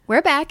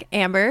We're back,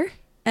 Amber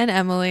and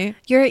Emily,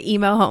 your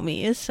emo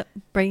homies,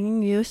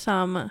 bringing you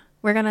some.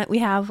 We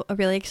have a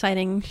really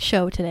exciting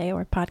show today,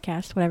 or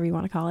podcast, whatever you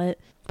want to call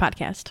it.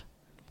 Podcast.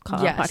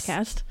 Call it a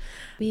podcast.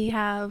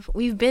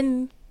 We've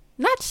been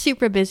not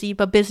super busy,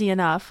 but busy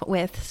enough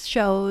with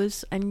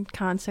shows and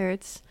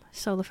concerts.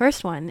 So the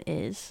first one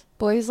is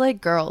Boys Like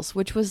Girls,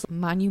 which was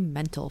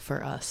monumental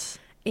for us.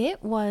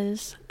 It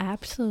was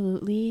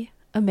absolutely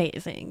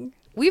amazing.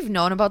 We've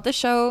known about the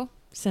show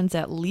since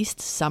at least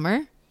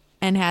summer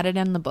and had it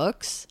in the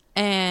books.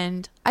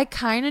 And I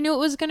kind of knew it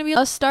was going to be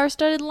a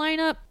star-studded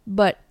lineup,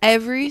 but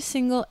every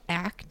single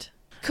act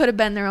could have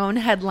been their own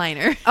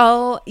headliner.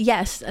 Oh,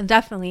 yes,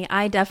 definitely.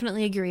 I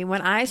definitely agree.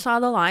 When I saw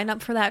the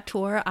lineup for that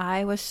tour,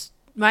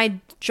 my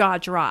jaw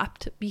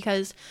dropped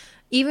because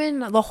even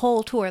the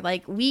whole tour,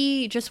 like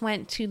we just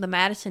went to the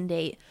Madison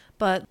date,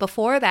 but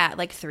before that,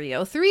 like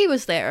 303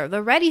 was there,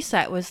 the Ready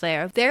Set was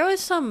there. There was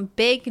some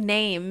big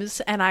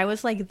names, and I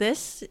was like,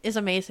 this is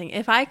amazing.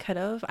 If I could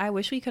have, I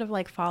wish we could have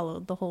like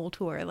followed the whole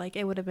tour. Like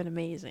it would have been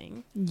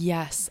amazing.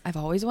 Yes, I've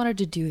always wanted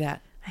to do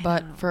that.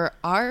 But for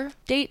our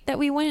date that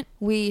we went,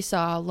 we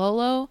saw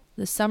Lolo,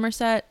 the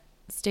Somerset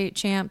State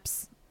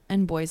Champs,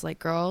 and Boys Like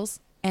Girls.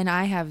 And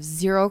I have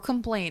zero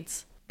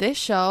complaints. This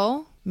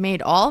show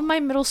made all of my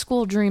middle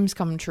school dreams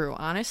come true,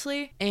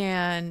 honestly.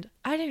 And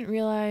I didn't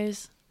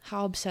realize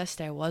how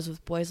obsessed I was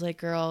with Boys Like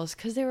Girls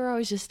because they were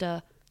always just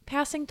a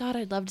passing thought.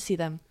 I'd love to see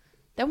them.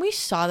 Then we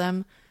saw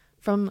them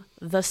from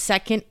the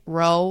second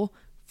row,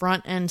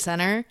 front and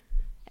center,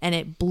 and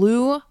it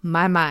blew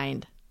my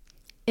mind.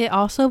 It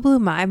also blew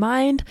my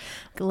mind.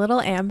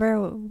 Little Amber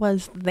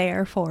was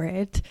there for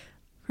it.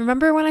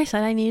 Remember when I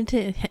said I needed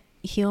to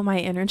heal my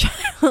inner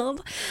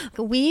child?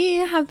 We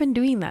have been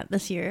doing that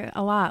this year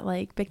a lot,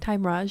 like Big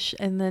Time Rush,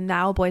 and then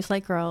now Boys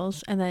Like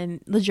Girls, and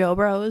then the Joe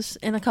Bros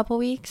in a couple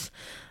weeks.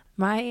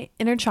 My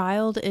inner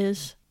child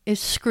is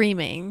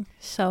screaming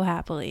so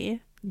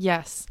happily.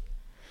 Yes.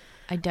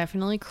 I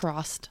definitely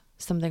crossed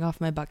something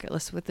off my bucket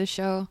list with this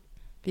show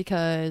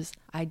because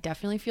I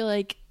definitely feel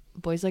like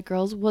Boys Like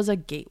Girls was a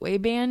gateway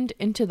band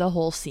into the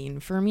whole scene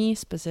for me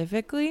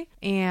specifically.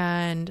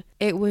 And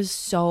it was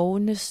so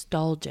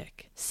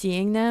nostalgic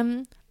seeing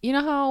them. You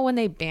know how when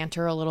they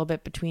banter a little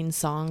bit between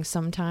songs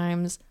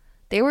sometimes?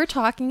 They were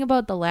talking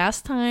about the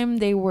last time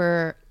they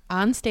were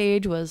on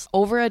stage was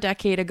over a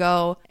decade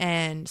ago,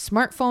 and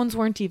smartphones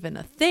weren't even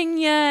a thing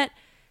yet,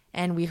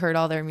 and we heard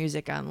all their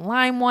music on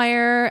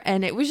LimeWire,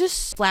 and it was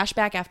just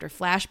flashback after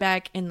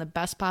flashback in the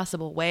best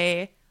possible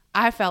way.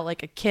 I felt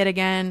like a kid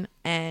again,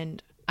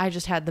 and I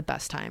just had the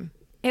best time.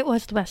 It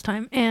was the best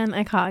time, and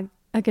I caught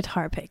a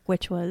guitar pick,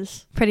 which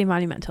was pretty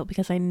monumental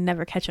because I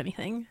never catch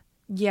anything.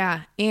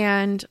 Yeah,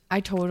 and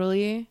I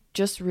totally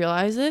just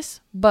realized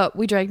this, but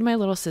we dragged my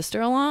little sister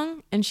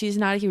along, and she's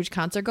not a huge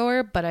concert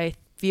goer, but I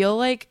feel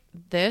like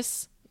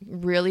this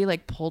really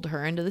like pulled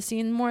her into the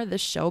scene more,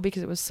 this show,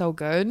 because it was so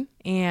good,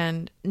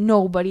 and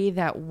nobody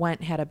that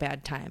went had a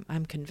bad time.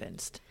 I'm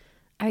convinced.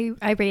 I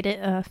rate it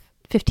a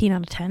 15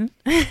 out of 10.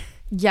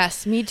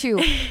 Yes, me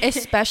too.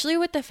 Especially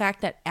with the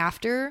fact that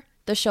after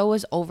the show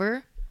was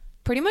over,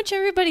 pretty much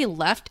everybody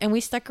left and we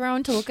stuck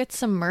around to look at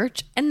some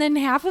merch, and then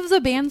half of the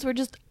bands were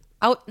just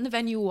out in the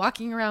venue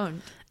walking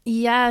around.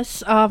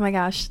 Yes. Oh my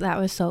gosh, that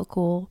was so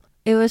cool.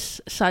 It was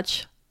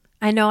such,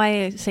 I know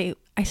I say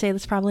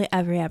this probably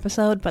every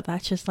episode, but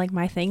that's just like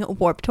my thing.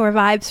 Warped Tour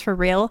vibes for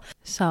real.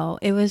 So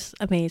it was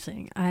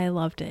amazing. I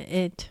loved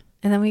it.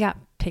 And then we got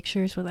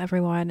pictures with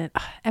everyone, and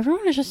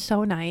everyone was just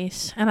so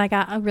nice. And I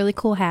got a really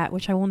cool hat,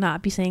 which I will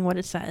not be saying what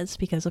it says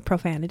because of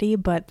profanity,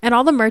 and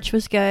all the merch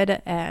was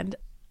good, and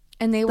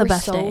they were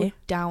so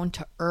down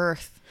to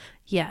earth.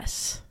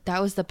 Yes.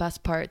 That was the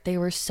best part. They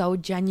were so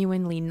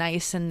genuinely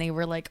nice, and they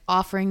were like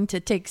offering to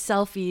take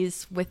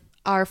selfies with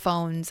our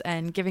phones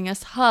and giving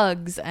us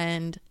hugs,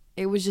 and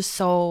it was just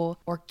so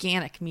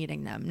organic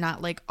meeting them,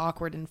 not like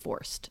awkward and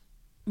forced.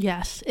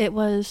 Yes, it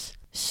was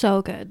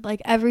so good. Like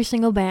every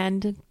single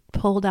band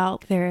pulled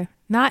out their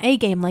not A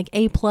game, like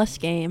A+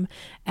 game,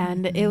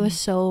 and it was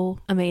so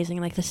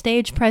amazing. Like the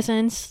stage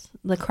presence,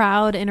 the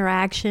crowd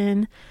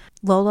interaction,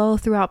 Lolo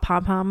threw out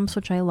pom-poms,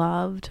 which I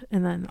loved,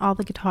 and then all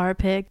the guitar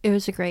pick. It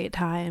was a great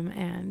time,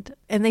 and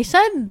they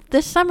said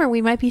this summer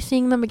we might be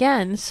seeing them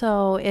again,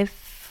 so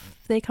if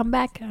they come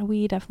back,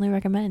 we definitely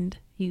recommend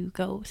you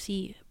go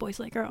see Boys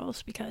Like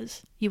Girls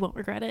because you won't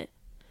regret it.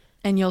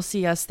 And you'll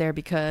see us there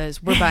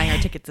because we're buying our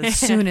tickets as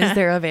soon as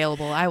they're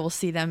available. I will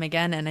see them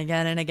again and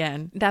again and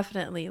again.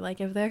 Definitely.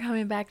 Like if they're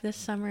coming back this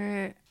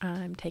summer,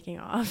 I'm taking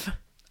off.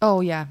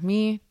 Oh yeah,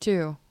 me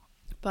too.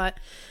 But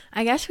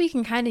I guess we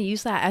can kind of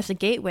use that as a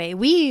gateway.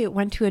 We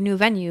went to a new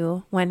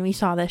venue when we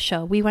saw this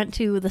show. We went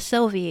to the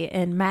Sylvie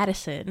in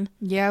Madison.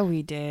 Yeah,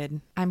 we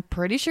did. I'm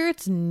pretty sure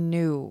it's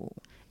new.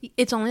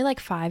 It's only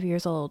like 5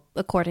 years old,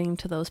 according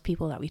to those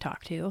people that we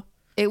talked to.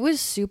 It was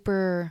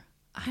super,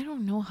 I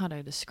don't know how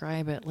to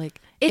describe it.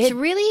 Like it's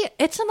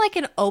like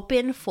an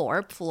open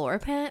floor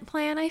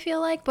plan, I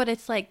feel like, but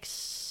it's like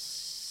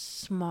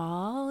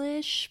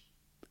smallish.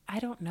 I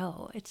don't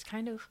know. It's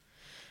kind of,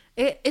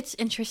 It's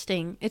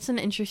interesting. It's an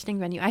interesting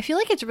venue. I feel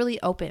like it's really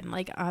open,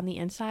 like on the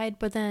inside,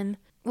 but then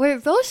were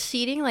those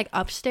seating like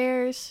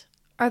upstairs?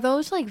 Are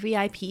those like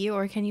VIP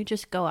or can you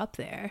just go up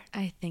there?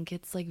 I think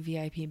it's like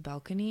VIP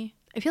balcony.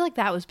 I feel like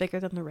that was bigger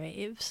than the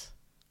raves.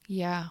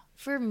 Yeah.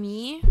 For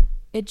me,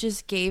 it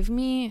just gave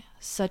me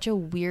such a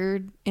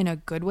weird, in a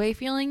good way,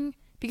 feeling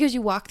because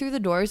you walk through the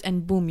doors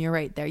and boom, you're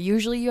right there.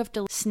 Usually you have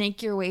to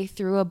snake your way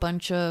through a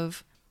bunch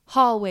of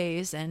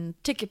hallways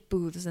and ticket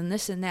booths and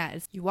this and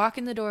that. You walk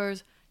in the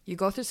doors, you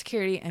go through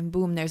security, and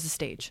boom, there's a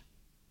stage.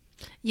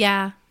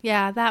 Yeah,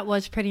 that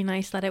was pretty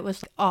nice that it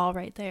was all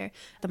right there.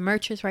 The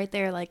merch is right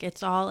there, like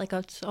it's all like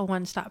it's a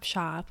one-stop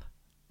shop.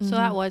 So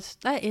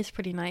that is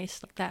pretty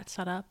nice, like that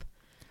setup.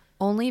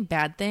 Only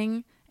bad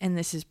thing, and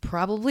this is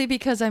probably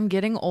because I'm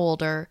getting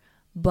older,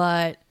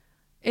 but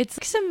it's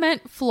like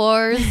cement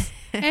floors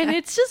and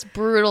it's just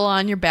brutal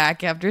on your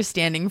back after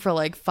standing for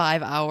like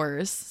 5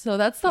 hours. So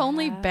that's the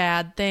only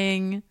bad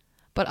thing.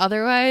 But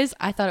otherwise,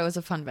 I thought it was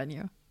a fun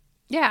venue.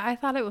 Yeah, I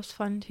thought it was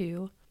fun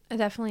too. I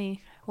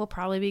definitely will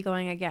probably be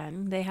going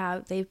again.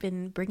 They've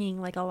been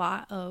bringing like a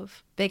lot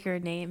of bigger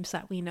names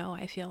that we know,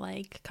 I feel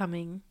like,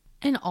 coming.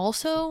 And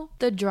also,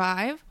 the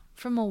drive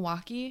from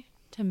Milwaukee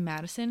to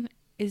Madison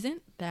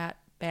isn't that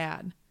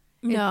bad.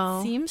 No.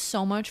 It seems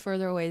so much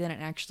further away than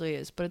it actually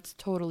is, but it's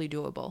totally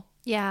doable.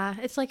 Yeah,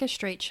 it's like a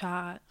straight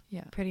shot.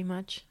 Yeah. Pretty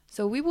much.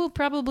 So we will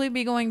probably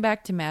be going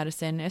back to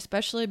Madison,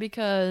 especially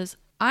because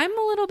I'm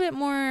a little bit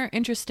more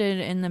interested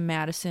in the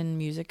Madison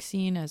music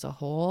scene as a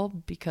whole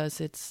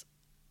because it's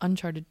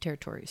uncharted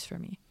territories for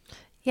me.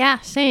 Yeah,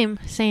 same.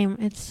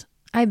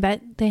 I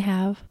bet they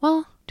have.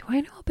 Well, do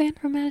I know a band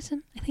from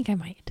Madison? I think I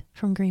might.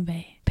 From Green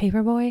Bay.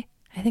 Paperboy?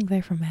 I think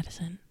they're from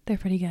Madison. They're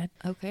pretty good.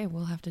 Okay,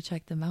 we'll have to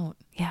check them out.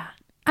 Yeah.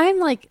 I'm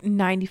like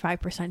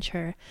 95%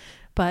 sure.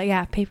 But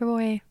yeah,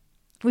 Paperboy,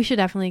 we should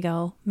definitely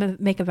go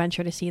make a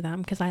venture to see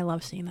them because I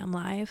love seeing them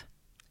live.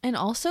 And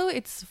also,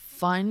 it's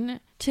fun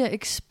to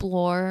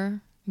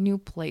explore new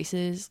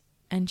places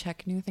and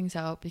check new things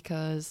out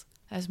because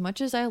as much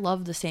as I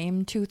love the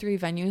same 2-3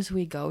 venues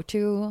we go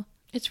to,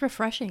 it's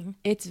refreshing.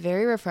 It's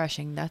very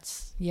refreshing.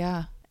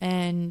 Yeah.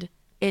 And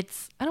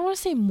it's, I don't want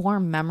to say more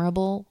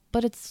memorable,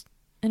 but it's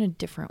in a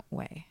different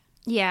way.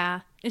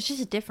 Yeah. It's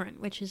just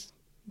different, which is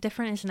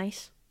different is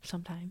nice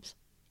sometimes.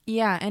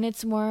 Yeah. And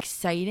it's more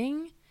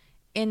exciting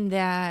in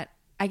that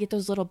I get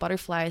those little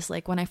butterflies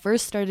like when I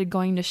first started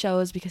going to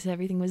shows because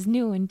everything was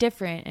new and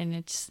different and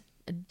it's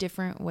a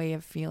different way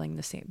of feeling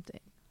the same thing.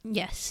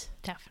 Yes,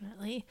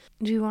 definitely.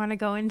 Do you want to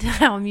go into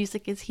how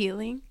music is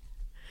healing?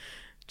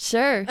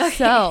 Sure. Okay.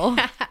 So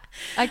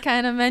I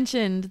kind of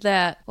mentioned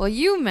that, well,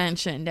 you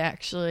mentioned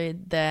actually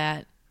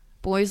that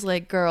Boys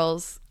Like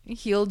Girls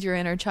healed your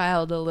inner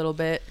child a little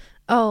bit.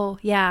 Oh,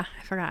 yeah.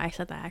 I forgot I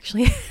said that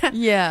actually.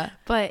 Yeah.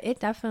 But it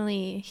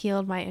definitely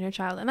healed my inner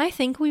child. And I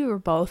think we were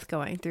both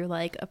going through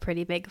like a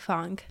pretty big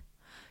funk.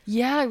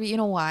 Yeah. You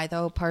know why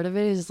though? Part of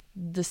it is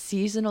the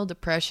seasonal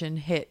depression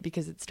hit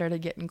because it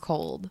started getting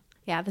cold.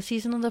 Yeah. The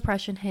seasonal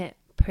depression hit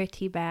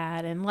pretty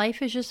bad. And life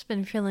has just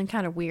been feeling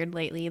kind of weird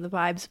lately. The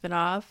vibe's been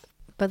off.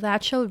 But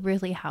that show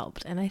really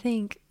helped. And I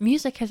think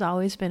music has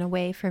always been a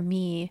way for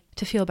me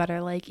to feel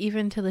better. Like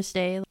even to this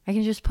day, I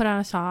can just put on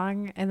a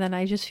song and then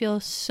I just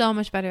feel so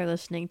much better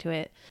listening to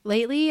it.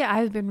 Lately,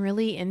 I've been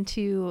really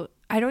into,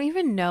 I don't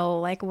even know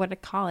like what to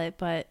call it,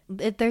 but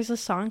there's a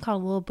song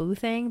called Lil Boo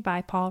Thing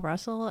by Paul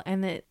Russell.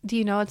 And do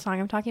you know what song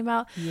I'm talking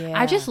about? Yeah.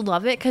 I just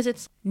love it because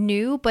it's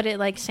new, but it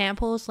like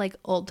samples like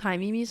old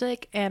timey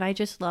music. And I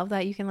just love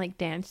that you can like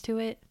dance to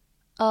it.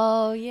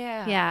 Oh,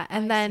 yeah. Yeah,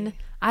 and then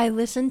I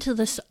listened to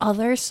this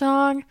other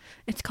song.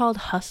 It's called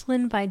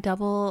Hustlin' by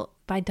Double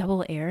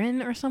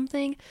Aaron or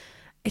something.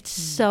 It's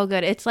so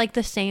good. It's like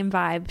the same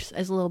vibes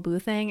as Lil Boo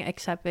Thing,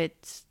 except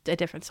it's a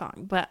different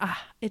song. But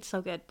it's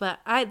so good. But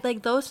I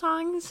like those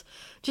songs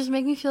just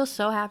make me feel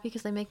so happy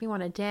because they make me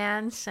want to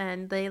dance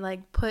and they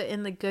like put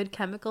in the good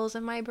chemicals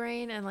in my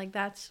brain. And like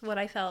that's what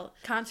I felt.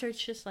 Concerts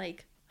just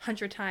like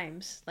 100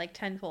 times, like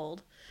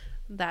tenfold.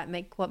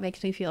 What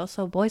makes me feel.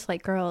 So Boys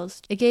Like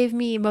Girls, it gave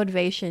me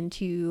motivation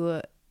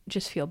to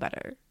just feel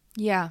better.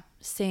 Yeah,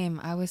 same.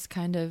 I was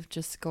kind of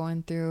just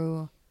going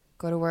through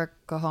go to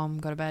work, go home,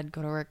 go to bed,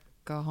 go to work,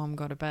 go home,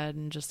 go to bed,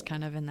 and just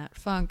kind of in that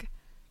funk.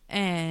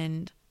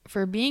 And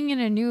for being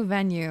in a new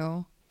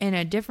venue in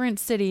a different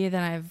city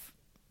than I've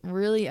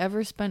really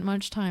ever spent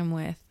much time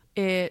with,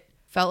 it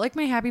felt like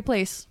my happy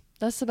place.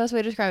 That's the best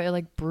way to describe it. It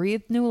like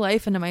breathed new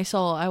life into my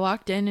soul. I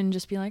walked in and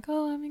just be like,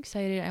 oh, I'm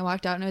excited. I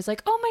walked out and I was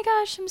like, oh my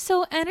gosh, I'm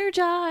so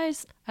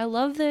energized. I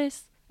love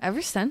this.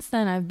 Ever since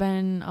then, I've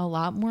been a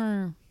lot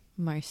more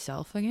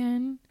myself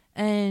again.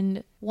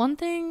 And one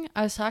thing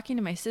I was talking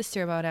to my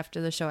sister about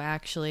after the show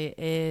actually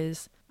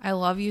is I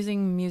love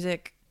using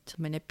music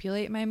to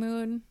manipulate my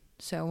mood.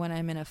 So when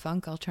I'm in a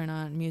funk, I'll turn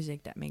on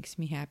music that makes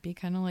me happy,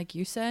 kind of like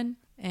you said,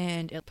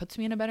 and it puts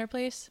me in a better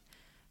place.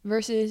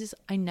 Versus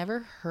I never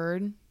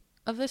heard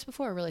of this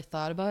before, really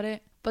thought about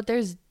it, but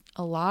there's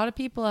a lot of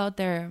people out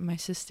there, my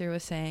sister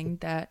was saying,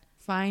 that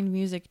find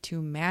music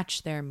to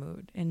match their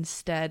mood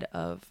instead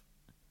of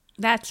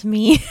that's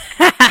me.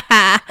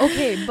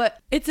 Okay, but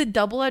it's a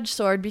double-edged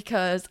sword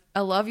because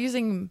I love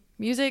using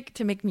music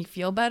to make me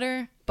feel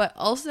better, but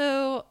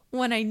also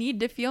when I need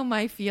to feel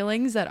my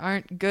feelings that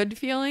aren't good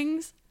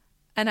feelings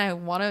and I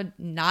want to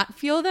not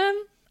feel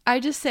them, I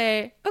just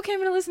say, okay, I'm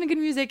going to listen to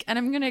good music and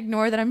I'm going to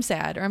ignore that I'm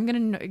sad or I'm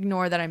going to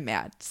ignore that I'm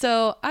mad.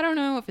 So I don't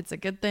know if it's a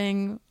good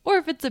thing or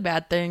if it's a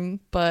bad thing,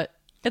 but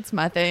it's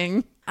my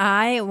thing.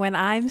 When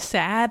I'm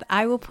sad,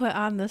 I will put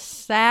on the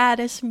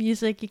saddest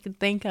music you could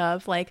think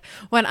of. Like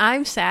when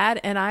I'm sad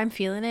and I'm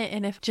feeling it,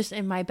 and if just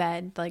in my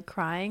bed, like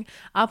crying,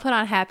 I'll put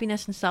on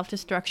Happiness and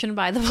Self-Destruction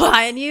by The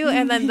Fly on You.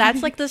 And then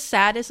that's like one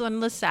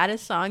of the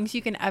saddest songs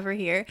you can ever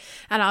hear.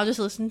 And I'll just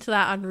listen to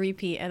that on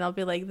repeat and I'll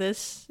be like,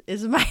 this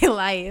is my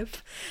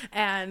life.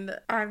 And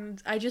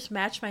I just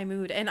match my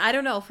mood. And I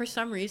don't know, for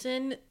some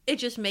reason, it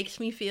just makes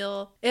me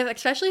feel,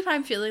 especially if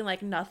I'm feeling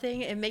like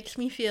nothing, it makes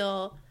me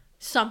feel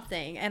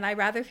something, and I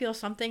rather feel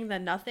something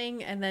than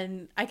nothing, and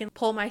then I can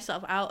pull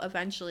myself out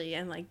eventually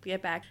and like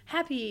get back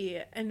happy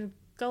and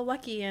go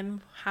lucky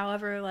and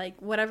however, like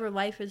whatever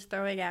life is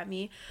throwing at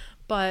me.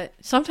 But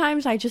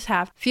sometimes I just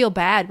have to feel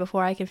bad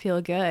before I can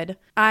feel good.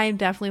 I'm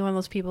definitely one of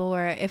those people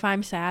where if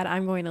I'm sad,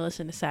 I'm going to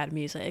listen to sad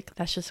music.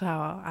 That's just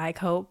how I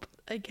cope.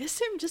 I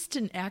guess I'm just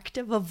an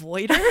active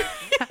avoider.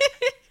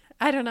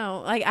 I don't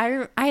know. Like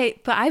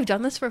but I've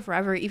done this for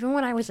forever. Even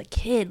when I was a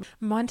kid.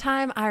 One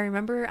time I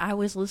remember I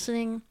was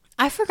listening.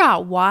 I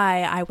forgot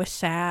why I was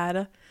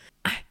sad.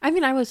 I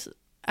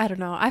don't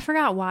know. I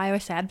forgot why I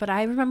was sad, but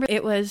I remember I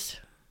was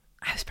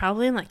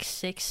probably in like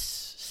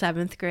 6th,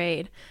 7th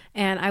grade,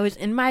 and I was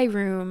in my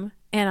room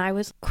and I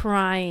was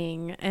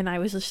crying and I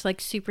was just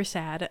like super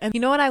sad. And you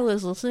know what I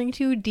was listening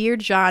to? Dear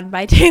John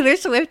by Taylor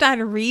Swift on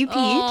repeat.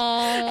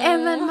 Aww.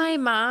 And then my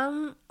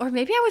mom, or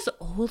maybe I was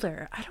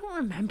older, I don't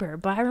remember,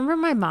 but I remember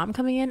my mom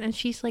coming in and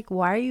she's like,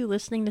 why are you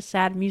listening to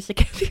sad music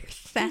if you're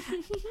sad?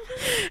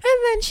 And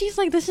then she's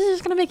like, this is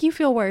just gonna make you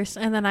feel worse.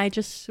 And then I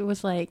just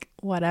was like,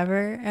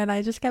 whatever, and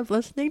I just kept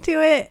listening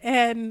to it.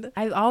 And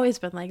I've always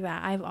been like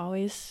that. I've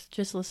always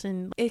just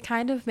listened. It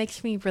kind of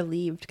makes me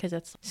relieved because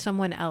it's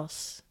someone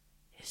else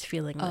is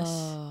feeling this.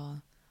 Oh.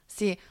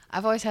 See,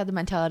 I've always had the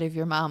mentality of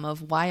your mom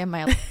of why am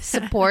I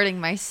supporting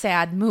my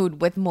sad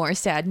mood with more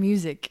sad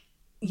music?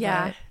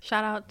 Yeah. But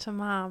shout out to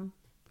Mom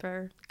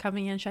for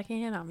coming in,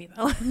 checking in on me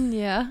though.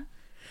 Yeah.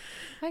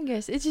 I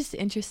guess it's just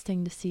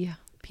interesting to see how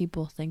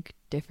people think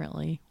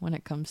differently when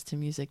it comes to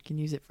music and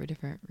use it for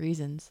different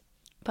reasons.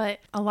 But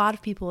a lot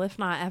of people, if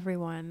not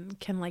everyone,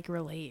 can like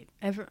relate.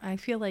 I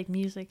feel like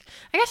music,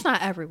 I guess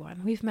not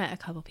everyone. We've met a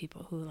couple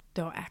people who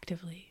don't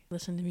actively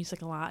listen to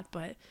music a lot,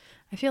 but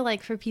I feel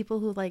like for people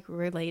who like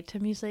relate to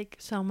music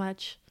so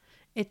much,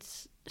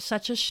 it's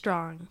such a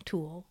strong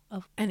tool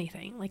of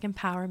anything, like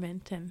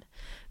empowerment and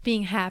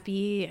being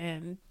happy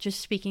and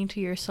just speaking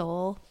to your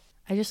soul.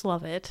 I just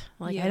love it.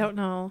 Like, yeah. I don't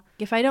know.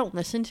 If I don't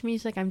listen to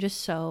music, I'm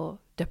just so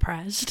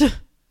depressed.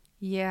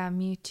 Yeah,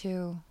 me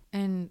too.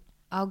 And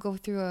I'll go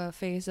through a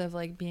phase of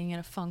like being in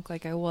a funk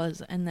like I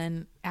was, and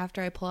then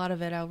after I pull out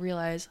of it, I'll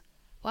realize,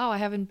 wow, I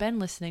haven't been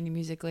listening to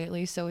music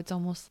lately, so it's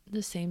almost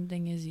the same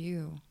thing as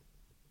you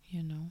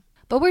know.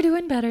 But we're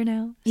doing better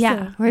now.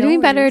 Yeah, so we're doing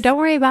better. Don't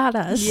worry about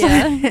us.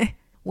 Yeah.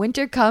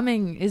 Winter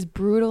coming is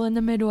brutal in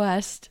the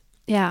Midwest.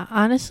 Yeah,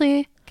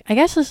 honestly, I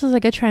guess this is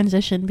a good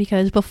transition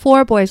because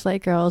before Boys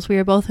Like Girls, we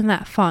were both in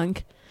that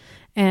funk.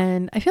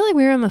 And I feel like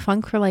we were in the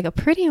funk for like a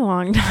pretty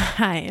long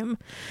time.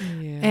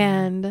 Yeah.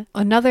 And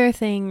another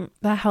thing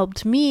that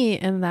helped me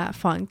in that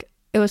funk,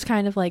 it was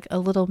kind of like a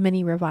little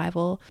mini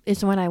revival,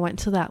 is when I went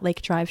to that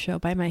Lake Drive show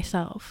by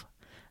myself.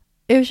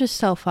 It was just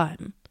so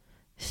fun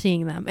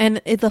seeing them.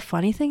 And the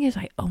funny thing is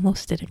I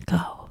almost didn't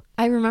go.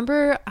 I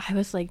remember I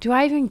was like, do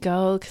I even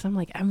go? Because I'm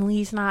like,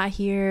 Emily's not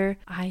here.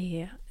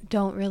 I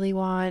don't really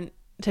want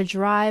to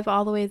drive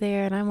all the way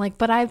there. And I'm like,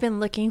 but I've been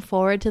looking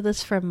forward to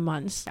this for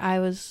months. I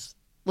was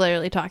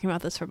literally talking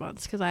about this for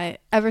months because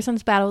ever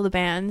since Battle of the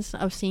Bands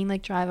of seeing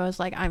Lake Drive, I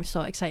was like, I'm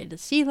so excited to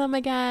see them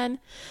again.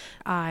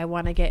 I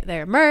want to get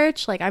their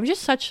merch. Like, I'm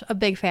just such a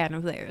big fan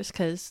of theirs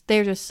because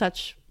they're just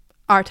such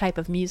our type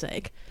of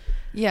music.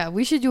 Yeah,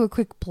 we should do a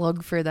quick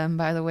plug for them,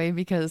 by the way,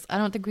 because I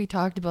don't think we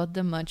talked about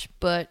them much,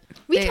 but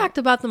we talked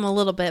about them a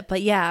little bit,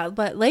 but yeah,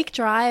 but Lake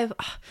Drive,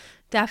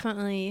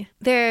 definitely.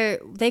 What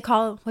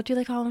do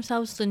they call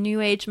themselves? The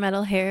New Age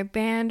Metal Hair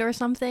Band or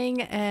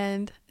something,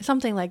 and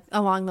something like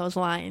along those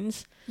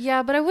lines.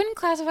 Yeah, but I wouldn't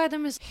classify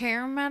them as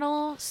hair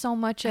metal so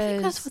much as... I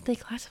think that's what they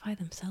classify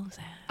themselves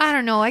as. I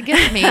don't know, I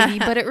guess maybe,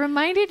 but it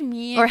reminded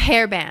me... Or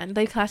hair band.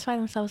 They classify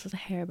themselves as a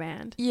hair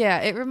band.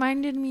 Yeah, it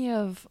reminded me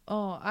of,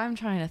 I'm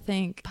trying to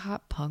think,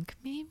 pop punk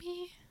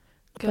maybe?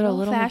 Good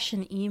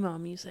old-fashioned emo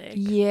music.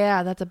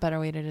 Yeah, that's a better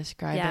way to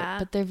describe it.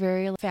 But they're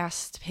very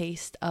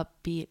fast-paced,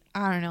 upbeat.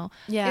 I don't know.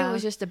 Yeah. It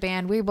was just a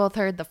band. We both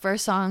heard the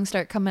first song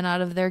start coming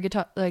out of their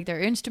guitar, like their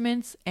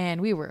instruments,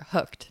 and we were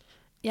hooked.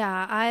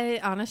 Yeah,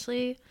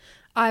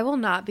 I will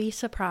not be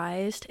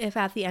surprised if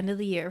at the end of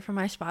the year for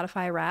my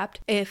Spotify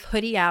Wrapped, if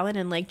Hoodie Allen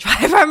and Lake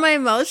Drive are my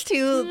most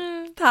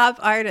two top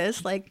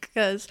artists. Like,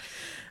 because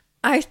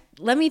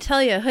let me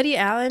tell you, Hoodie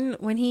Allen,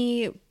 when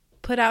he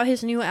put out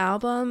his new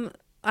album,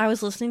 I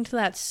was listening to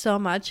that so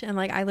much, and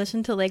like I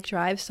listened to Lake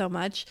Drive so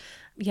much.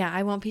 Yeah,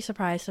 I won't be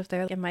surprised if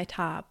they're in my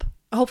top.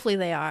 Hopefully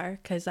they are,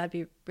 because that'd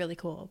be really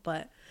cool.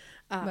 But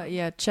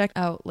yeah, check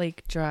out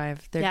Lake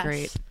Drive. They're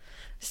great.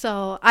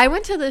 So I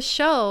went to this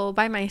show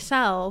by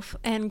myself,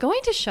 and going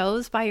to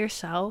shows by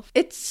yourself,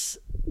 it's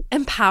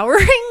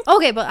empowering.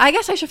 Okay, but I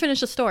guess I should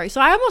finish the story.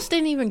 So I almost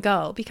didn't even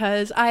go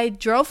because I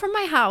drove from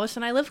my house,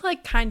 and I live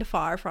like kind of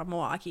far from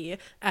Milwaukee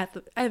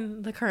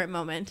in the current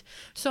moment.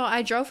 So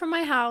I drove from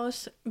my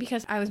house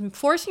because I was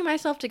forcing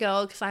myself to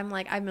go, because I'm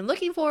like, I've been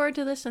looking forward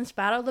to this since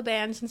Battle of the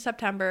Bands in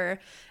September,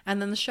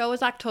 and then the show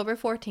was October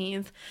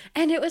 14th,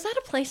 and it was at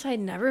a place I'd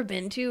never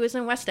been to. It was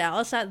in West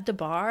Dallas at the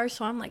bar.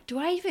 So I'm like, do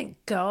I even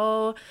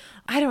go?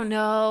 I don't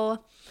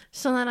know.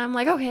 So then I'm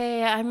like,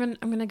 okay, I'm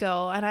gonna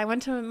go. And I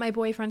went to my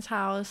boyfriend's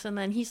house, and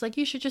then he's like,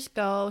 you should just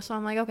go. So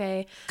I'm like,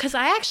 okay. Because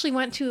I actually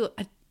went to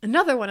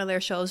another one of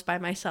their shows by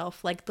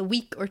myself, like the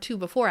week or two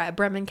before at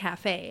Bremen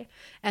Cafe.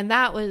 And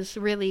that was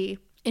really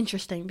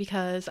interesting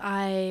because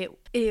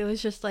it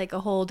was just like a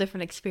whole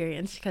different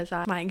experience, because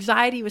my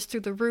anxiety was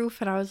through the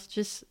roof, and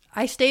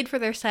I stayed for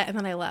their set, and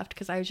then I left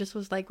because I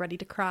was like ready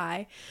to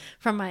cry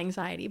from my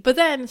anxiety. But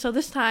then, so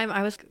this time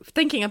I was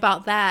thinking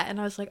about that, and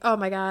I was like, oh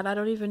my God, I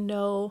don't even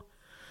know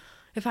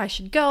if I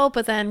should go.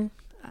 But then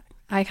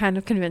I kind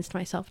of convinced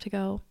myself to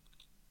go,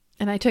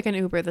 and I took an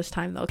Uber this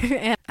time though.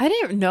 And I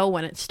didn't know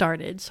when it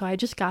started, so I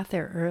just got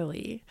there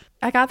early.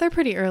 I got there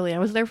pretty early. I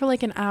was there for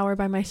like an hour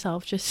by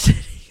myself, just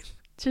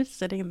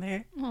sitting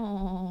there.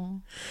 Aww.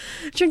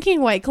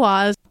 Drinking White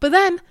Claws. But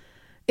then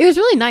it was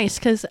really nice,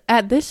 because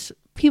at this,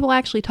 people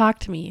actually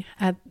talked to me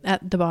at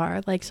the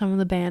bar. Like some of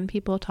the band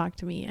people talked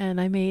to me,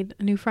 and I made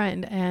a new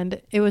friend,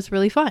 and it was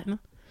really fun.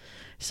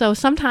 So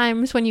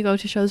sometimes when you go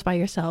to shows by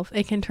yourself,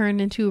 it can turn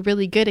into a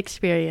really good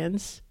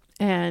experience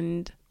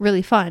and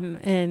really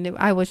fun. And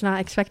I was not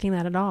expecting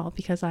that at all,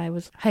 because I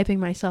was hyping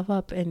myself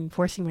up and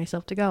forcing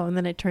myself to go. And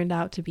then it turned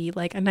out to be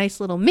like a nice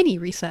little mini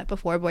reset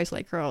before Boys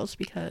Like Girls,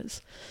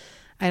 because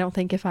I don't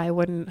think if I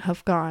wouldn't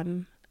have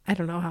gone, I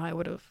don't know how I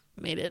would have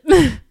made it.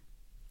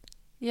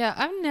 Yeah,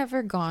 I've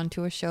never gone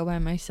to a show by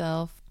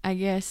myself. I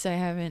guess I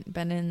haven't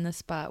been in the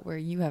spot where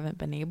you haven't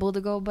been able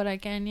to go, but I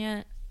can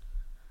yet.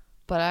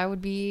 But I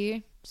would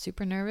be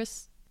super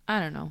nervous. I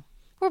don't know.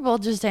 We're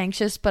both just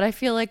anxious, but I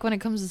feel like when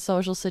it comes to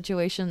social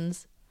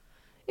situations,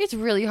 it's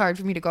really hard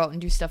for me to go out and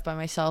do stuff by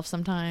myself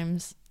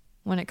sometimes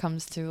when it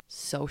comes to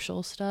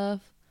social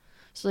stuff.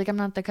 So like, I'm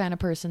not the kind of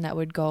person that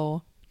would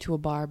go to a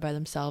bar by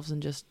themselves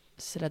and just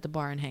sit at the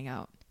bar and hang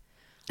out.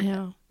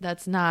 Yeah.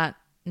 That's not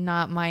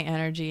my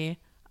energy.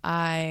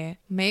 I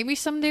maybe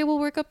someday will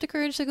work up the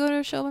courage to go to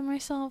a show by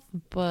myself,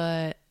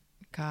 but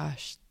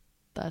gosh,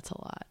 that's a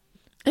lot.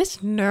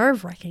 It's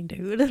nerve-wracking,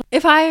 dude.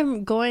 If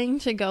I'm going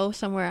to go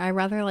somewhere, I'd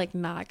rather like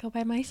not go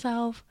by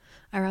myself.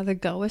 I'd rather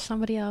go with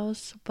somebody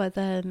else. But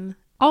then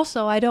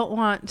also, I don't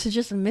want to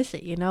just miss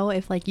it, you know?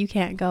 If like you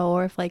can't go,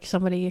 or if like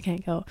somebody you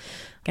can't go.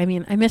 I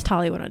mean, I missed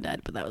Hollywood Undead,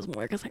 but that was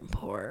more because I'm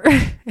poor.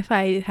 If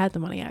I had the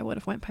money, I would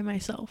have went by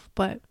myself.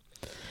 But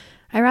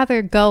I'd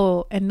rather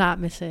go and not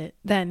miss it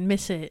than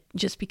miss it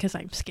just because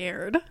I'm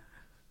scared.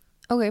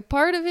 Okay,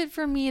 part of it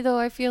for me, though,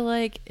 I feel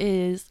like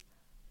is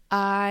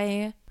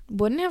I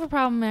wouldn't have a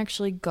problem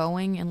actually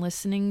going and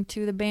listening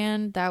to the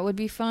band. That would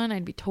be fun.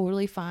 I'd be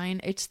totally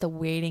fine. It's the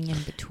waiting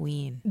in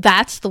between.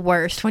 That's the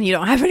worst, when you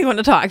don't have anyone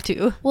to talk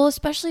to. Well,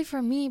 especially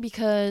for me,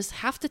 because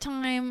half the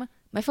time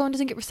my phone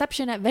doesn't get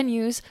reception at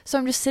venues, so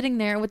I'm just sitting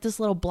there with this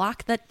little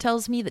block that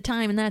tells me the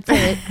time, and that's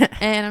it.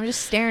 And I'm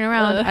just staring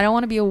around. I don't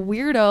want to be a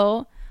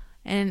weirdo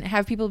and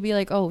have people be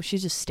like, oh,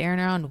 she's just staring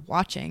around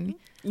watching.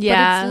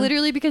 Yeah. But it's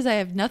literally because I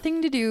have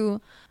nothing to do.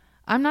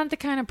 I'm not the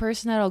kind of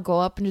person that'll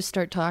go up and just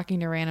start talking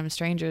to random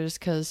strangers,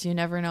 because you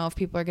never know if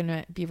people are going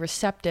to be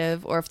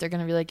receptive or if they're going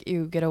to be like,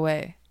 ew, get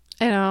away.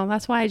 I know.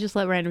 That's why I just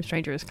let random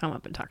strangers come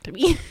up and talk to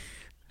me.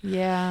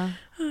 Yeah.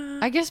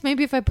 I guess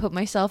maybe if I put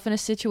myself in a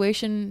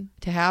situation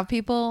to have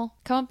people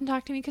come up and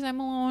talk to me because I'm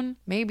alone,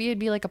 maybe it'd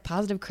be like a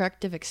positive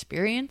corrective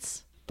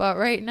experience. But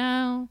right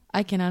now,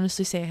 I can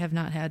honestly say I have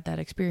not had that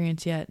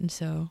experience yet. And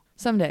so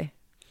someday.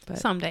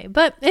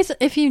 But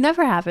if you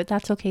never have it,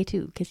 that's okay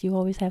too, because you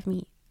always have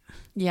me.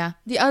 Yeah.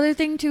 The other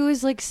thing too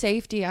is like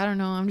safety. I don't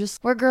know.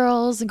 We're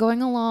girls,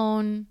 going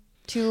alone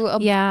to a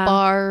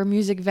bar or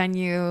music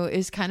venue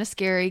is kind of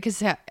scary,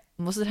 because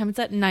most of the time it's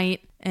at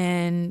night.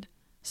 And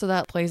so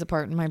that plays a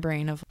part in my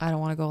brain of I don't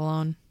want to go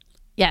alone.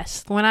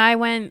 Yes. When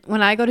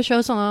I go to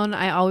shows alone,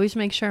 I always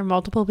make sure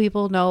multiple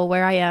people know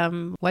where I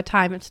am, what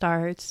time it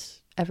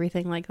starts,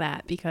 everything like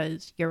that,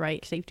 because you're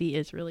right, safety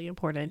is really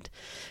important.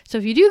 So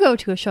if you do go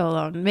to a show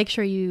alone, make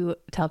sure you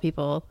tell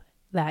people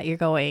that you're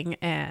going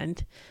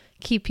and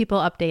keep people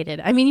updated.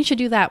 I mean, you should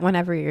do that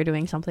whenever you're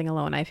doing something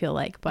alone, I feel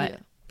like,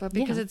 but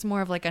because it's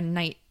more of like a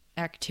night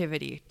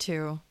activity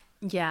too.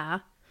 Yeah.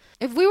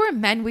 If we were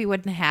men, we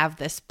wouldn't have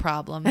this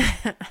problem.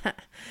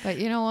 But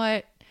you know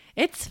what?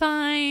 It's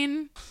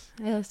fine.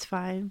 It's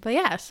fine. But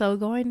yeah, so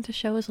going to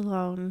shows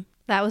alone,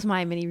 that was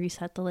my mini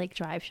reset, the Lake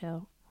Drive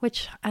show,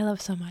 which I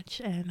love so much,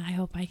 and I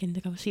hope I can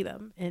go see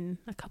them in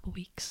a couple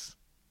weeks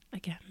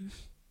again.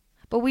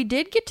 But we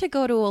did get to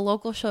go to a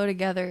local show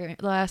together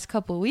the last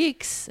couple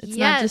weeks. It's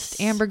not just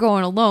Yes. Amber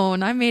going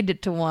alone. I made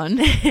it to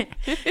one.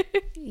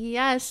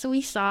 Yes,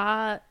 we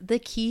saw the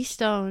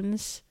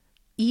Keystones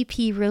EP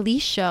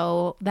release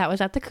show that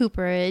was at the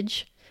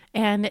Cooperage.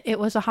 And it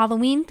was a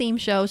Halloween theme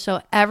show,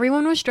 so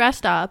everyone was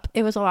dressed up.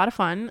 It was a lot of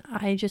fun.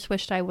 I just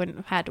wished I wouldn't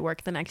have had to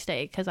work the next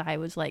day because I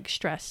was like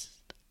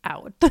stressed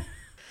out.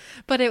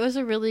 But it was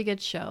a really good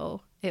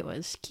show. It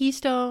was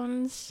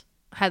Keystones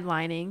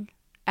headlining,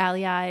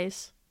 Alley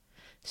Eyes,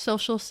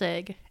 Social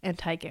Sig, and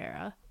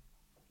Tigera.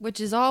 Which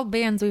is all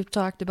bands we've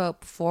talked about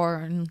before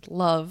and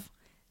love.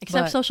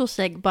 Except Social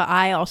Sig, but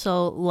I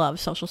also love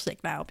Social Sig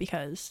now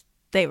because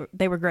they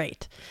were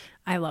great.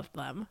 I loved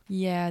them.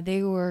 Yeah,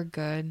 they were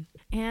good.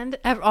 And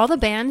all the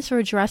bands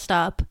were dressed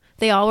up.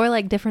 They all were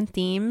like different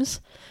themes.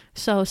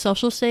 So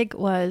Social Sig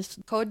was...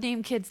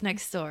 Codename Kids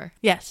Next Door.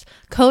 Yes.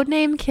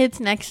 Codename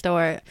Kids Next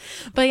Door.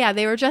 But yeah,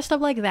 they were dressed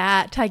up like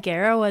that.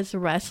 Tigera was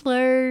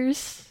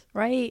wrestlers,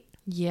 right?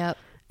 Yep.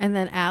 And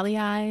then Alley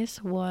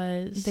Eyes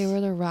was... They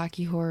were the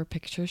Rocky Horror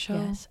Picture Show.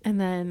 Yes.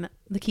 And then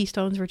the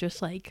Keystones were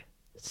just like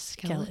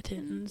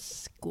skeletons,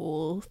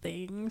 school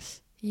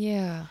things.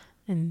 Yeah.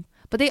 And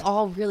but they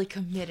all really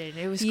committed.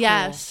 It was cool.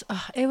 yes,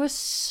 it was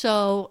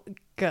so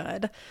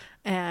good.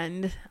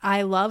 And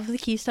I love the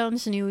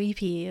Keystones new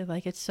EP.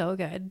 Like, it's so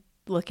good.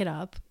 Look it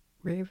up.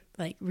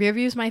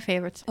 Rearview's my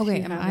favorites.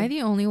 Okay, am I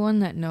the only one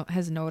that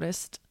has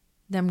noticed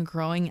them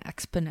growing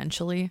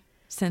exponentially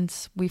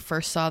since we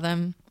first saw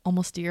them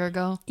almost a year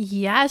ago?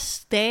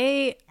 Yes,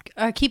 they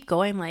keep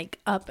going like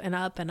up and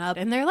up and up.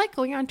 And they're like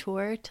going on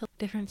tour to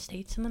different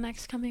states in the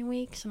next coming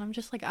weeks. And I'm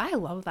just like, I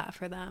love that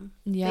for them.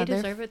 Yeah, they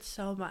deserve it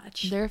so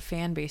much. Their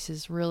fan base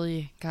has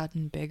really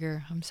gotten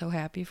bigger. I'm so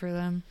happy for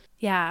them.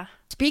 Yeah.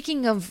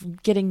 Speaking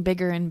of getting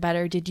bigger and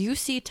better, did you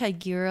see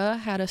Tigera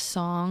had a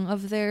song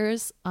of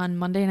theirs on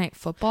Monday Night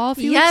Football a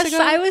few weeks ago?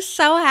 Yes, I was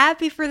so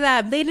happy for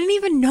them. They didn't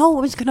even know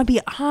it was going to be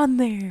on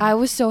there. I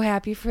was so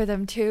happy for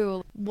them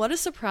too. What a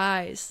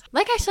surprise.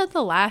 Like I said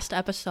the last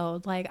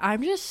episode, like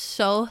I'm just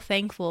so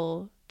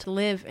thankful to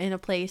live in a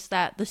place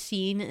that the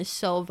scene is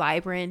so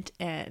vibrant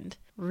and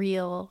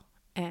real,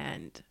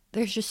 and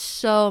there's just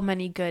so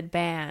many good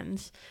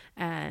bands,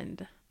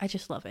 and I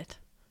just love it.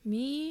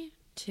 Me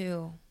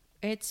too.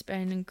 It's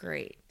been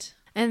great.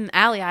 And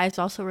Alley Eyes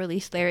also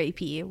released their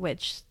EP,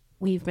 which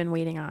we've been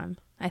waiting on,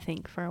 I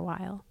think, for a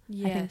while.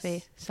 Yes. I think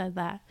they said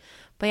that.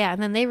 But yeah,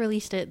 and then they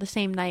released it the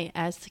same night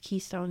as the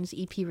Keystones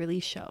EP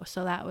release show.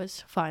 So that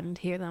was fun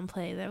to hear them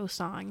play those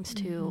songs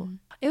too. Mm-hmm.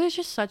 It was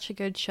just such a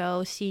good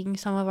show, seeing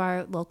some of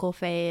our local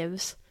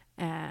faves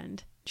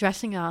and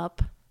dressing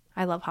up.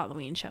 I love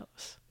Halloween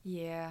shows.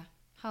 Yeah,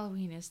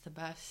 Halloween is the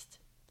best.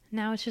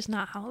 Now it's just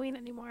not Halloween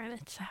anymore, and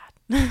it's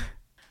sad.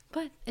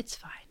 But it's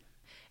fine.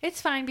 It's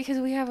fine because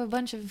we have a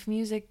bunch of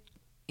music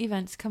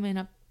events coming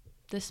up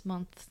this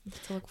month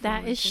to look forward to.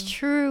 That is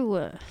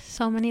true.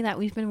 So many that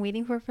we've been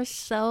waiting for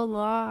so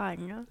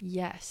long.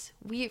 Yes.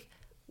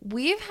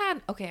 We've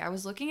had, okay, I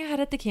was looking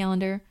ahead at the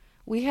calendar.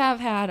 We have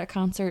had a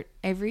concert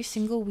every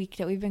single week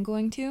that we've been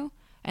going to,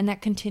 and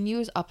that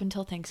continues up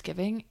until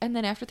Thanksgiving. And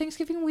then after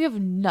Thanksgiving, we have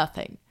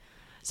nothing.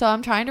 So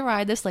I'm trying to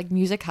ride this like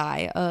music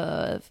high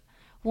of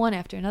one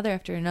after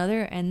another,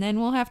 and then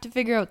we'll have to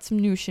figure out some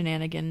new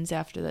shenanigans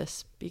after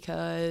this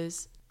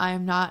because I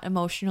am not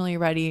emotionally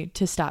ready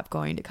to stop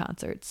going to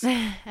concerts.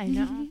 I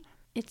know.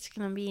 It's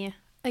going to be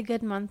a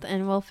good month,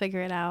 and we'll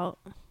figure it out.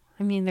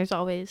 I mean, there's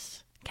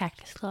always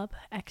Cactus Club,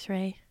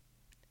 X-Ray,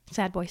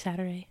 Sad Boy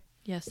Saturday.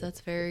 Yes,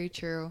 that's very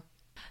true.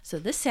 So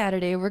this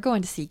Saturday, we're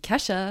going to see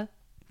Kesha.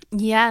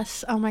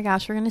 Yes. Oh my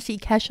gosh, we're going to see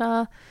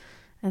Kesha,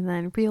 and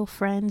then Real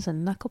Friends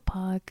and Knuckle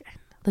Puck,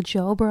 the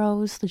Joe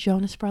Bros, the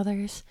Jonas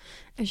Brothers.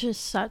 It's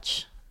just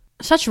such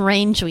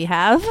range we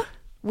have.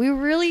 We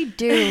really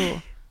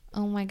do.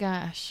 Oh my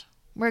gosh.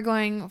 We're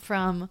going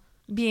from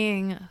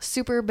being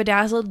super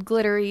bedazzled,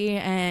 glittery,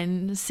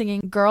 and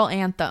singing girl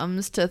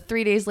anthems to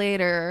 3 days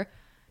later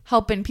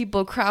helping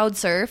people crowd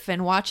surf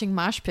and watching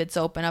mosh pits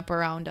open up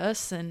around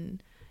us.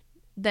 And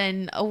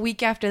then a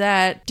week after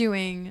that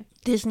doing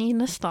Disney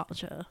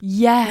nostalgia.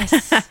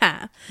 Yes.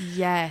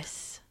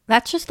 Yes.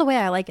 That's just the way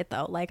I like it,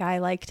 though. Like, I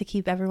like to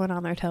keep everyone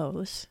on their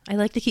toes. I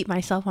like to keep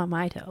myself on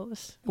my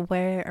toes.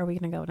 Where are we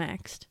going to go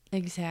next?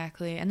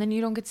 Exactly. And then you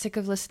don't get sick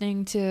of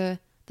listening to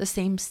the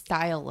same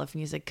style of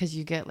music because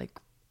you get, like,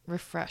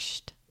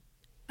 refreshed.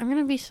 I'm going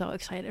to be so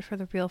excited for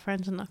the Real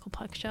Friends and Knuckle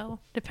Puck show.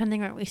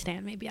 Depending on where we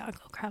stand, maybe I'll go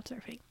crowd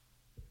surfing.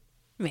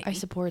 Maybe. I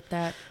support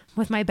that.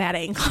 With my bad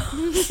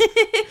ankles.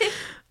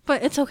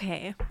 But it's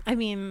okay. I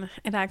mean,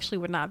 it actually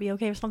would not be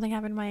okay if something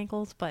happened to my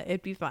ankles, but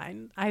it'd be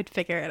fine. I'd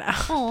figure it out.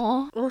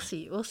 Aww. We'll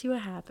see. We'll see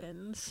what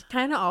happens.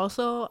 Kind of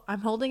also,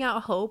 I'm holding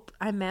out hope.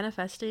 I'm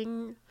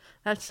manifesting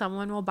that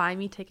someone will buy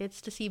me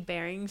tickets to see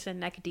Bearings and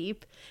Neck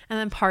Deep. And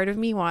then part of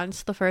me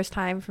wants the first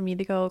time for me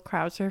to go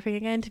crowd surfing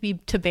again to be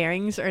to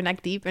Bearings or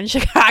Neck Deep in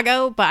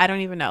Chicago. But I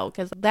don't even know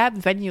because that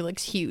venue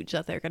looks huge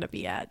that they're going to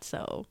be at.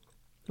 So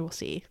we'll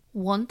see.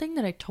 One thing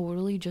that I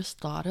totally just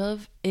thought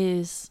of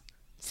is,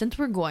 since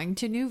we're going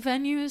to new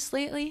venues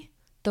lately,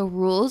 the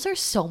rules are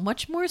so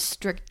much more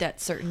strict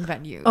at certain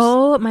venues.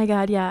 Oh my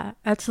god, yeah.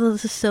 That's the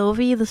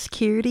Sylvie, the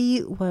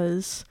security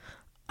was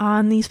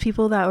on these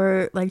people that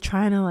were like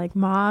trying to like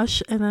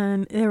mosh, and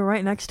then they were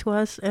right next to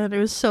us, and it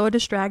was so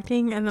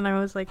distracting. And then I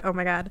was like, oh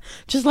my god,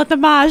 just let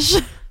them mosh.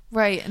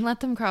 Right, and let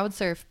them crowd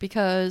surf,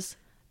 because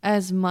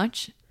as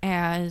much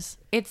as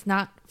it's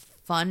not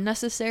fun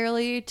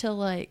necessarily to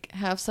like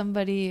have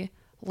somebody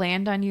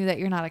land on you that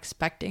you're not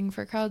expecting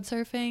for crowd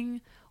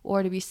surfing,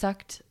 or to be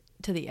sucked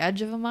to the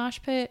edge of a mosh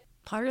pit,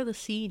 Part of the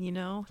scene, you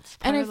know.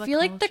 and I feel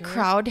like the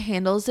crowd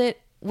handles it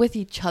with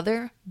each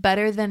other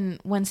better than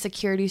when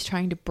security's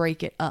trying to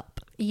break it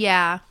up,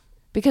 Yeah.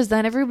 because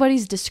then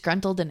everybody's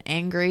disgruntled and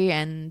angry,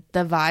 and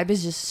the vibe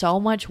is just so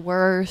much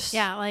worse.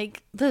 Yeah,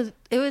 like it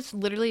was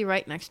literally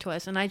right next to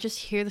us, and I just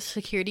hear the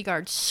security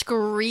guard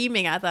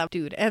screaming at that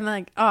dude, and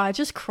like, oh, it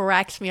just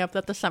cracks me up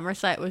that the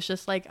Somerset was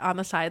just like on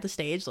the side of the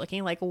stage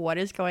looking like, what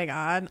is going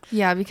on?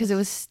 Yeah, because it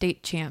was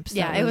state champs.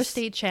 Yeah, it was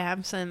state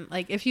champs, and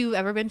like if you've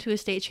ever been to a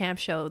state champ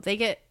show, they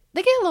get a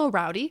little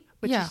rowdy,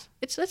 which Yeah.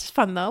 is it's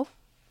fun though.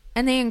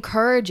 And they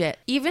encourage it.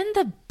 Even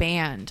the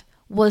band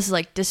was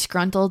like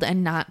disgruntled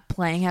and not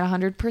playing at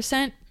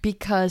 100%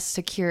 because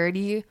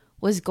security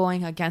was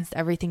going against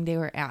everything they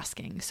were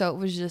asking. So it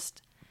was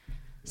just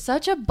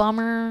such a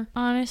bummer,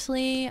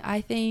 honestly.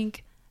 I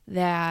think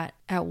that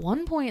at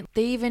one point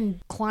they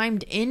even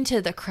climbed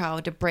into the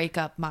crowd to break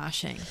up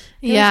moshing.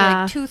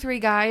 There was like 2-3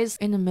 guys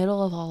in the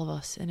middle of all of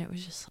us, and it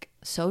was just like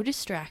so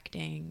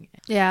distracting.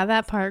 Yeah,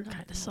 that part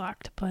kind of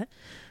sucked, but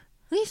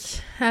at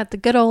least at the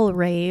good old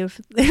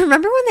rave.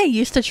 Remember when they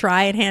used to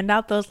try and hand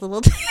out those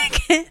little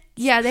tickets?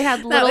 Yeah, they had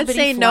That little would bitty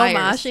say flyers. no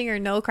moshing or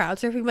no crowd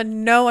surfing, but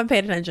no one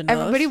paid attention to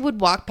Everybody those.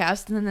 would walk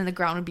past, and then the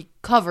ground would be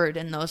covered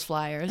in those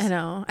flyers. I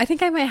know. I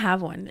think I might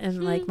have one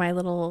in like my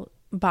little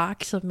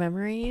box of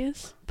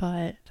memories,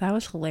 but that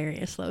was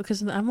hilarious though,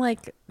 because I'm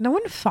like, no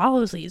one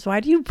follows these. Why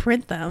do you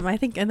print them? I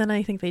think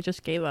they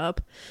just gave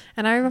up.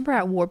 And I remember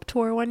at Warped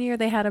Tour one year,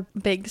 they had a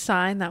big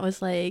sign that was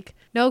like,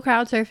 no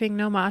crowd surfing,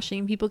 no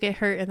moshing, people get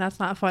hurt and that's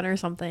not fun or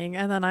something.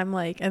 And then I'm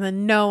like, and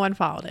then no one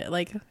followed it.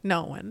 Like,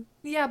 no one.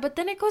 Yeah, but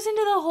then it goes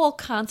into the whole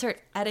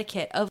concert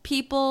etiquette of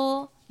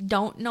people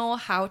don't know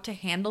how to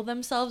handle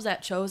themselves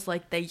at shows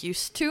like they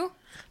used to.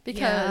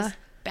 Because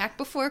back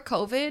before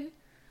COVID,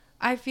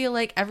 I feel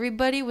like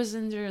everybody was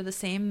under the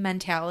same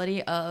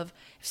mentality of,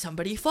 if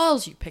somebody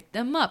falls, you pick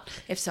them up.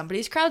 If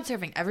somebody's crowd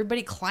surfing,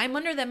 everybody climb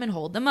under them and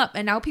hold them up.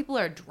 And now people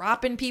are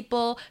dropping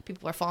people.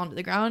 People are falling to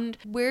the ground.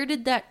 Where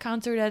did that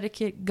concert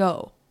etiquette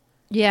go?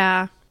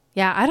 Yeah.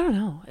 Yeah, I don't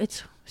know.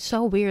 It's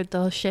so weird,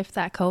 the shift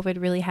that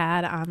COVID really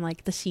had on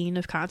like the scene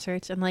of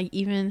concerts, and like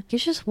even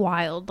it's just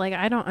wild. Like,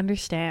 I don't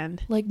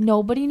understand. Like,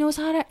 nobody knows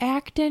how to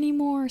act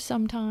anymore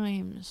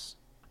sometimes.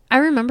 I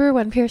remember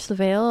when Pierce the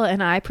Veil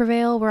and I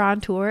Prevail were on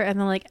tour, and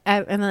then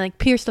like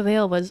Pierce the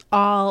Veil was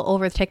all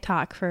over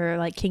TikTok for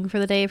like King for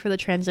the Day for the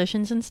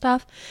transitions and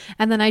stuff.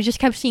 And then I just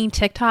kept seeing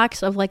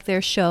TikToks of like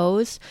their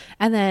shows,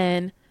 and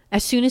then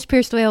as soon as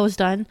Pierce the Veil was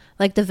done,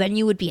 like the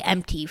venue would be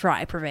empty for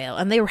I Prevail,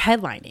 and they were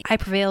headlining. I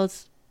Prevail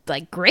is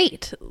like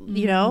great,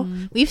 you know.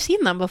 We've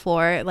seen them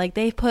before. Like,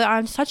 they put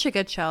on such a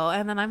good show,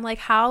 and then I'm like,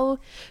 how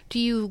do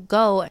you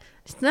go?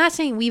 It's not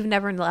saying we've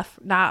never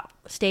not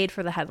stayed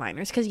for the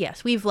headliners, because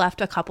yes, we've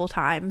left a couple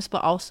times,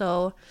 but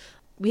also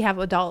we have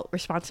adult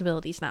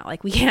responsibilities now.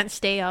 Like, we can't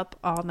stay up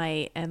all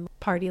night and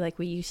party like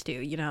we used to,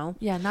 you know.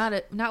 Yeah,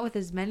 not with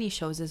as many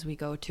shows as we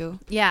go to.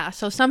 Yeah,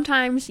 so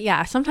sometimes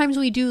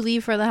we do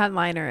leave for the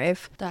headliner.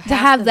 If To to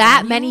have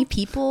that venue? many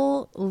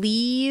people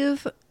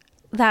leave,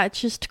 that's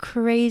just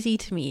crazy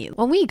to me.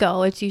 When we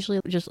go, it's usually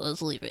just us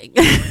leaving.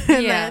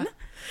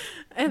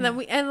 And then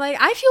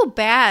I feel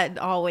bad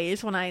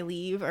always when I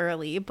leave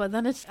early, but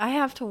then I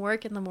have to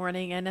work in the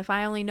morning, and if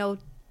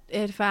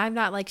I'm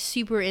not like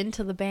super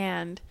into the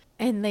band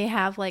and they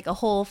have like a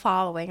whole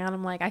following, and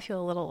I'm like, I feel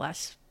a little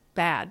less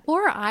bad.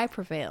 Or I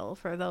Prevail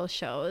for those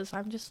shows.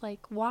 I'm just like,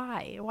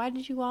 why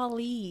did you all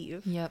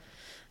leave? Yep.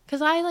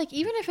 Because I like,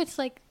 even if it's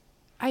like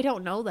I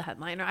don't know the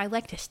headliner, I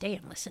like to stay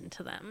and listen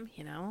to them,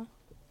 you know.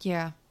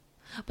 Yeah.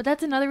 But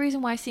that's another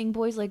reason why seeing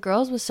Boys Like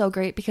Girls was so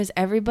great, because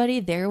everybody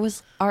there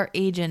was our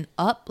age and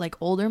up, like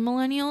older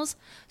millennials.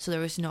 So there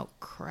was no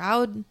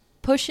crowd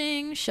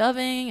pushing,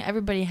 shoving.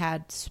 Everybody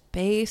had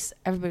space.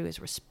 Everybody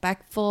was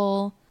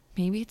respectful.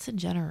 Maybe it's a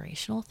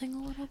generational thing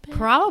a little bit.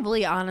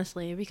 Probably,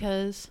 honestly,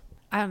 because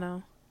I don't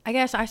know. I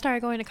guess I started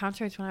going to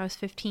concerts when I was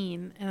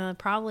 15, and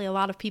probably a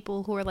lot of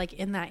people who were like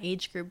in that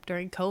age group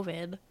during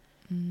COVID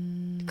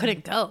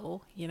couldn't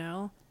go, you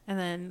know? And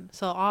then,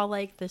 so all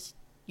like this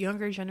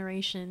younger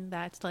generation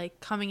that's like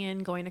coming in,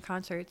 going to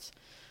concerts,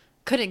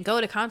 couldn't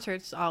go to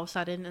concerts all of a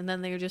sudden, and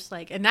then they were just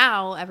like, and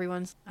now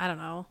everyone's, I don't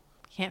know,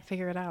 can't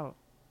figure it out.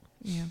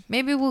 Yeah.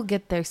 Maybe we'll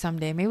get there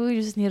someday. Maybe we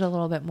just need a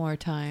little bit more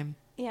time.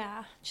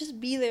 Yeah, just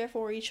be there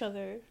for each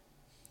other.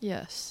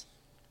 Yes.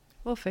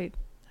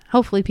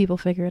 Hopefully people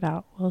figure it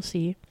out. We'll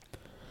see.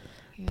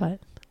 Yeah. But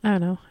I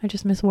don't know. I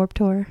just miss Warped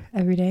Tour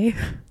every day.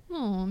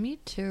 Oh, me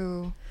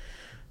too.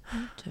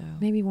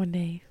 Maybe one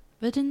day.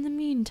 But in the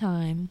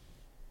meantime,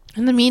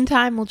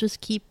 We'll just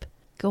keep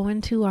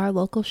going to our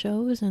local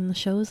shows and the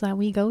shows that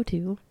we go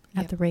to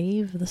at Yep. the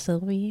Rave, the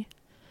Sylvie,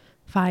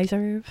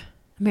 Pfizer,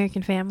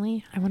 American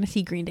Family. I want to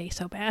see Green Day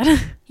so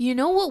bad. You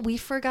know what we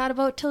forgot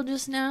about till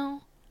just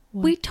now?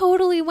 What? We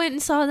totally went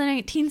and saw the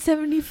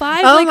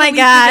 1975. Oh like, a my week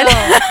god.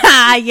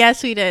 ago.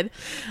 Yes, we did.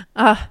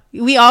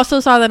 We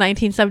also saw the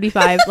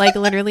 1975 like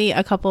literally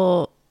a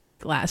couple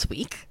last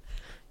week.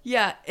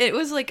 Yeah, it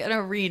was like an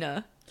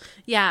arena.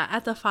 Yeah,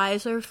 at the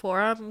Pfizer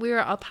Forum, we were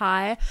up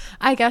high.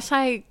 I guess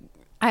I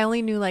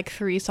only knew like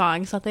 3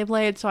 songs that they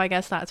played, so I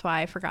guess that's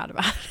why I forgot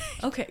about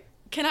it. Okay,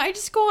 can I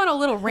just go on a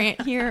little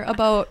rant here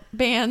about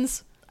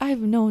bands?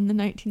 I've known the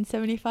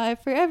 1975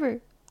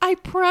 forever. I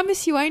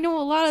promise you, I know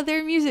a lot of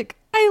their music.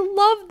 I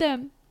love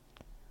them.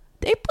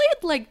 They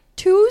played like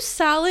 2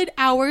 solid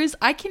hours.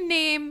 I can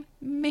name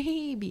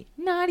maybe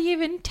not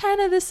even 10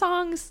 of the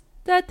songs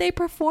that they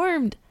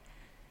performed.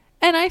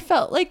 And I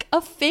felt like a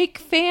fake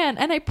fan.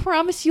 And I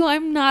promise you,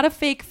 I'm not a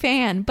fake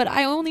fan. But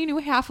I only knew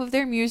half of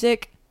their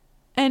music.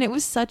 And it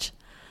was such...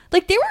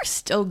 Like, they were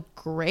still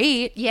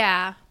great.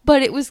 Yeah.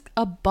 But it was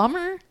a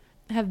bummer.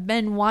 Have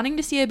been wanting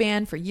to see a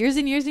band for years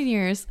and years and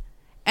years.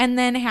 And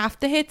then half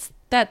the hits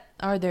that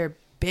are their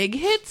big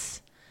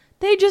hits,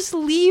 they just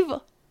leave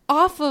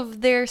off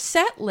of their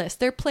set list,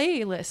 their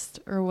playlist,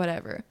 or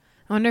whatever.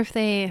 I wonder if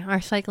they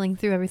are cycling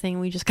through everything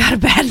and we just got a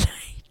bad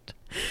night.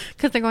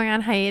 Because they're going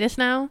on hiatus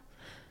now.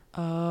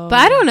 Oh. But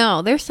I don't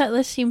know. Their set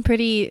list seemed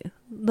pretty...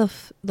 The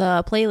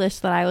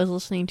playlist that I was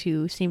listening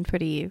to seemed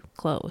pretty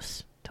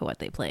close to what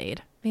they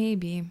played.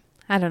 Maybe.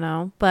 I don't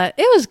know. But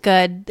it was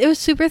good. It was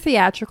super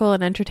theatrical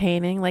and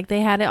entertaining. Like,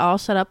 they had it all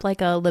set up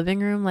like a living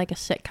room, like a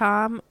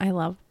sitcom. I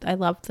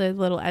loved the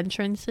little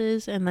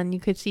entrances, and then you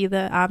could see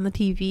on the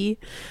TV.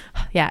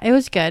 Yeah, it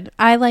was good.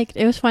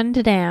 It was fun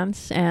to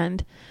dance,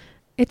 and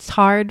it's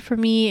hard for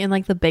me in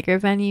like the bigger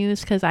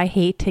venues because I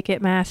hate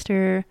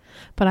Ticketmaster,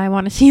 but I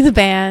want to see the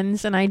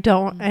bands and I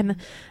don't. And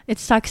it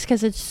sucks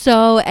because it's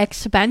so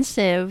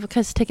expensive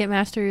because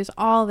Ticketmaster is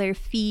all their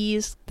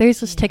fees.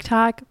 There's this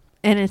TikTok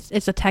and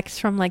it's a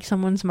text from like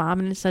someone's mom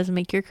and it says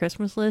make your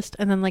Christmas list,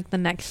 and then like the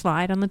next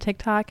slide on the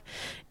TikTok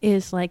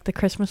is like the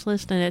Christmas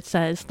list and it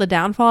says the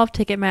downfall of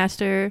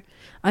Ticketmaster,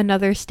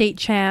 another state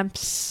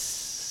champs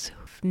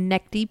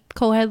neck deep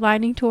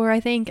co-headlining tour, I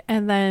think,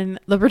 and then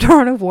the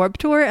return of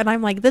Warped Tour, and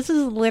I'm like, this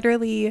is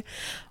literally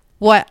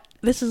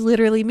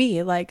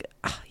me, like,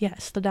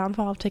 yes, the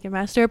downfall of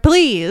Ticketmaster,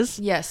 please.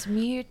 Yes,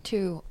 me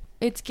too.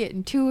 It's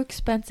getting too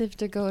expensive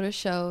to go to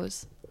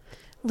shows.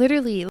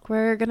 Literally,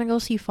 we're gonna go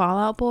see Fall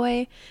Out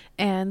Boy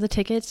and the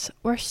tickets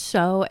were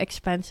so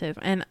expensive,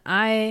 and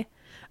I'm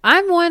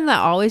one that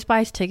always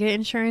buys ticket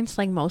insurance.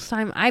 Like, most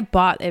time I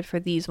bought it for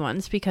these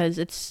ones because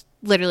it's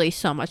literally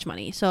so much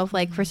money. So if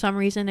like for some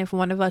reason if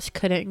one of us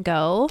couldn't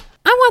go,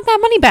 I want that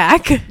money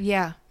back.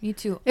 Yeah, me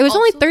too. It was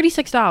only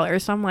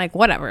 $36, so I'm like,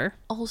 whatever.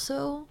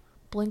 Also,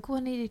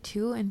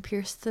 Blink-182 and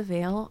Pierce the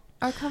Veil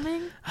are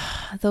coming.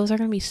 Those are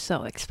gonna be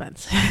so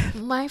expensive.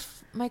 My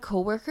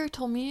coworker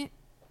told me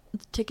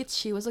the tickets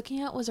she was looking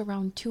at was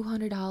around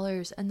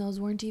 $200, and those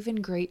weren't even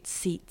great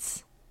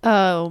seats.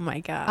 Oh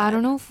my god. I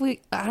don't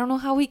know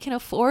how we can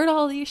afford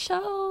all these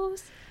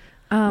shows.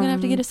 I'm gonna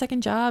have to get a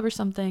second job or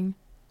something.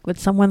 Would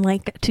someone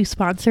like to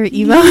sponsor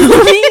emo?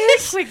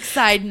 Quick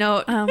side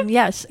note.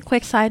 Yes,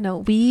 quick side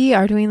note. We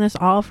are doing this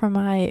all from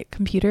my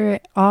computer,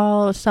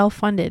 all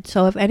self-funded.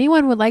 So if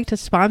anyone would like to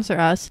sponsor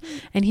us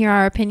and hear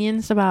our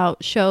opinions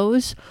about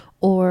shows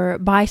or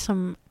buy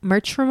some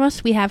merch from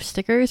us, we have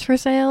stickers for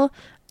sale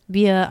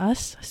via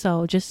us.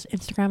 So just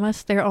Instagram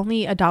us. They're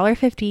only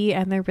 $1.50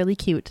 and they're really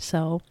cute.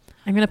 So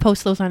I'm going to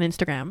post those on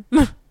Instagram.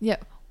 Yeah.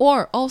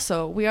 Or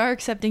also, we are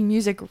accepting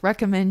music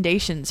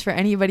recommendations for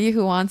anybody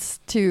who wants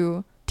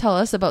to tell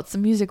us about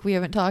some music we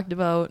haven't talked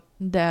about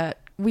that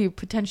we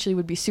potentially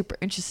would be super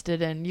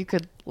interested in. You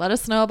could let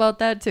us know about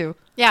that too.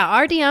 Yeah,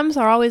 our DMs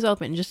are always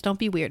open. Just don't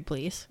be weird,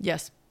 please.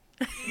 Yes.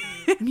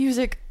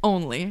 Music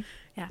only.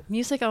 Yeah,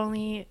 music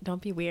only.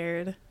 Don't be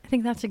weird. I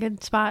think that's a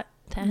good spot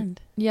to end.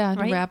 Yeah,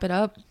 to right? wrap it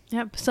up.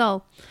 Yep.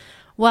 So,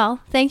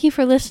 well, thank you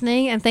for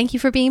listening and thank you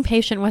for being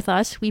patient with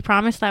us. We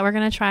promise that we're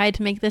going to try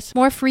to make this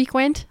more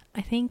frequent.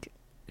 I think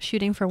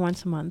shooting for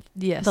once a month.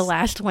 Yes. The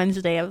last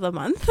Wednesday of the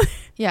month.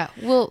 Yeah,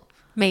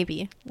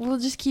 Maybe. We'll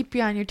just keep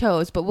you on your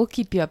toes, but we'll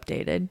keep you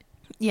updated.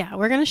 Yeah,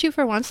 we're going to shoot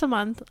for once a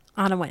month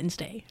on a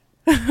Wednesday.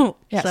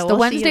 Yes, So the we'll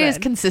Wednesday is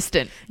then.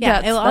 consistent. Yeah,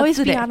 That's it'll always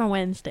the be day. on a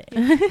Wednesday.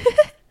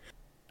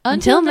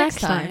 Until next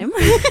time.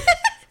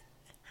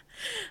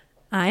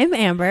 I'm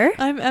Amber.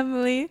 I'm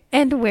Emily.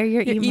 And we're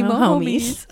your emo homies.